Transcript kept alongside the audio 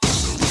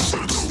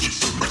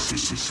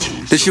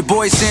This your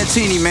boy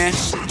Santini, man.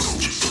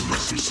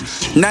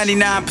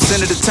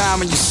 99% of the time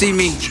when you see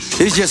me,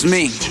 it's just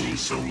me.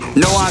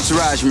 No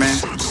entourage, man.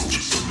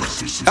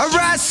 I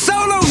ride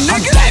solo, nigga.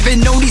 I'm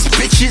diving on these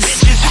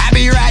bitches. I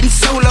be riding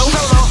solo.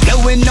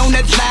 Blowing on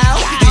that loud.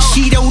 And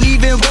she don't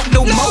even want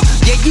no more.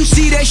 Yeah, you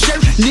see that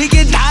shirt,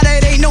 nigga? Nah,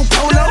 that ain't no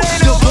polo.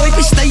 The boy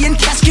be staying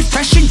casket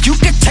fresh and you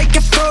can take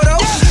a photo.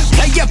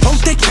 Play up on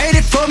the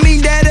credit for me,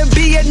 that'll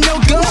be a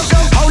no-go.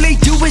 All they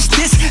do is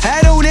this.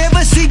 I don't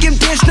ever see him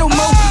dance no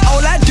more.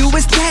 All I do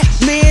is that,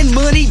 man,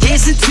 money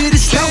dancing to the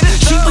slow.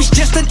 She was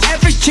just an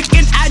average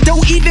chicken. I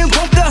don't even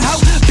want the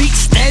hoe. Beat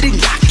steady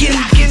knocking.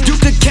 You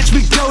could catch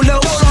me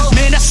dolo.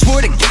 Man, I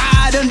swear to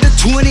God, under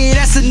 20,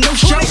 that's a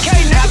no-show.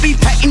 I be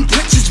painting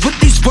pictures with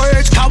these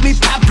words, call me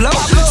Pablo.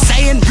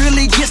 Saying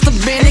really gets the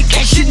man in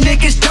case you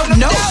niggas don't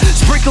know.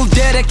 Sprinkle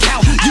that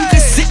account, you can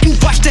sit and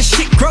watch that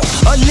shit grow.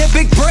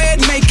 Olympic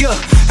bread maker,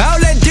 all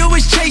I do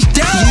is chase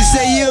down. You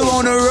say you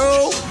on the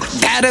road,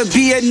 that'll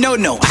be a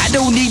no-no. I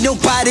don't need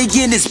nobody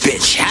in this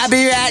bitch. I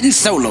be riding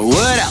solo,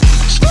 what up?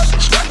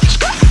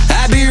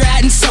 I be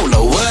riding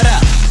solo, what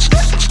up?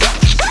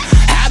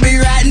 I be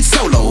riding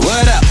solo,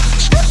 what up?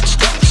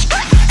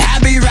 I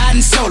be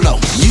riding solo.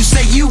 You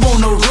say you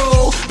on the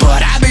road,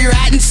 but I be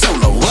riding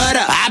solo. What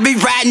up? I be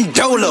riding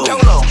dolo.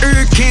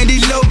 Candy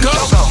logo.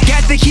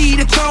 Got the key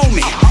to throw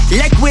me,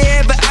 like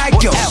wherever I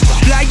go.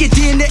 Fly it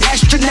in the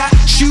astronaut.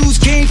 Shoes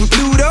came from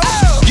Pluto.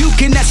 You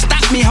cannot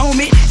stop me,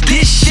 homie.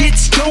 This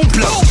shit's gon'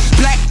 blow.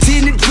 Black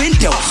tinted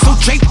windows, so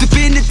draped up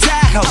in the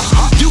Tahoe.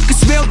 You can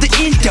smell the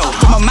endo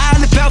from a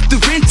mile about the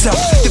rental.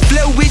 The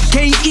flow it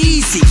came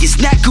easy,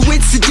 it's not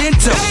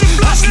coincidental.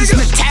 Hustler's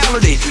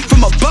mentality,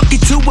 from a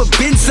bucket to a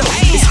benzo.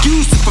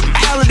 Excuse the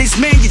formalities,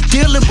 man, you're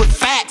dealing with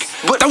fact.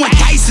 Throwing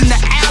dice in the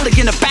alley,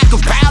 in the back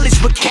of rallies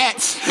with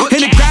cats.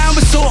 And the ground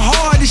was so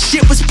hard, this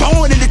shit was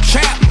born in the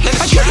trap.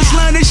 I could've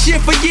learned this shit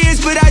for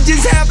years, but I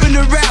just happened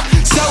to rap.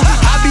 So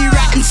I be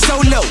riding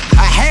solo,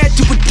 I had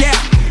to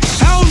adapt.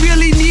 I don't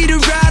really need a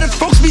rider,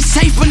 folks be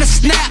safe on the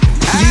snap.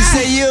 You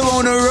say you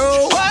on the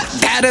road,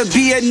 that'll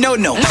be a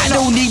no-no. I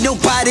don't need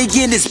nobody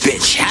in this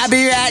bitch. I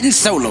be riding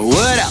solo,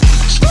 what up?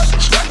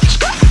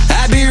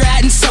 I be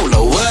riding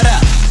solo, what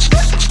up?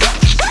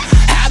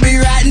 I be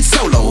riding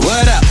solo,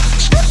 what up?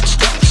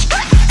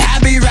 I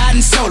be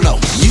riding solo.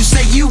 You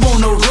say you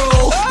on the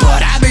road,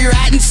 but I be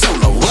riding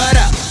solo, what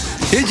up?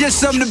 It's just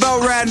something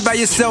about riding by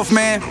yourself,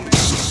 man.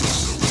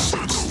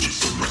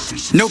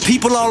 No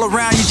people all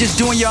around, you just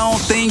doing your own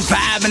thing,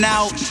 vibing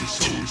out.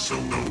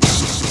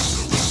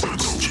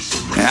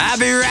 I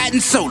be riding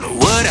solo,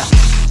 what up?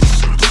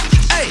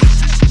 Hey,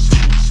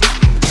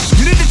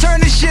 you need to turn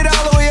this shit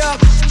all the way up,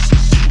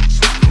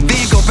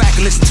 then go back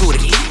and listen to it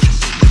again.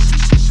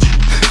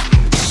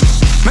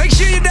 Make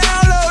sure you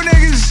download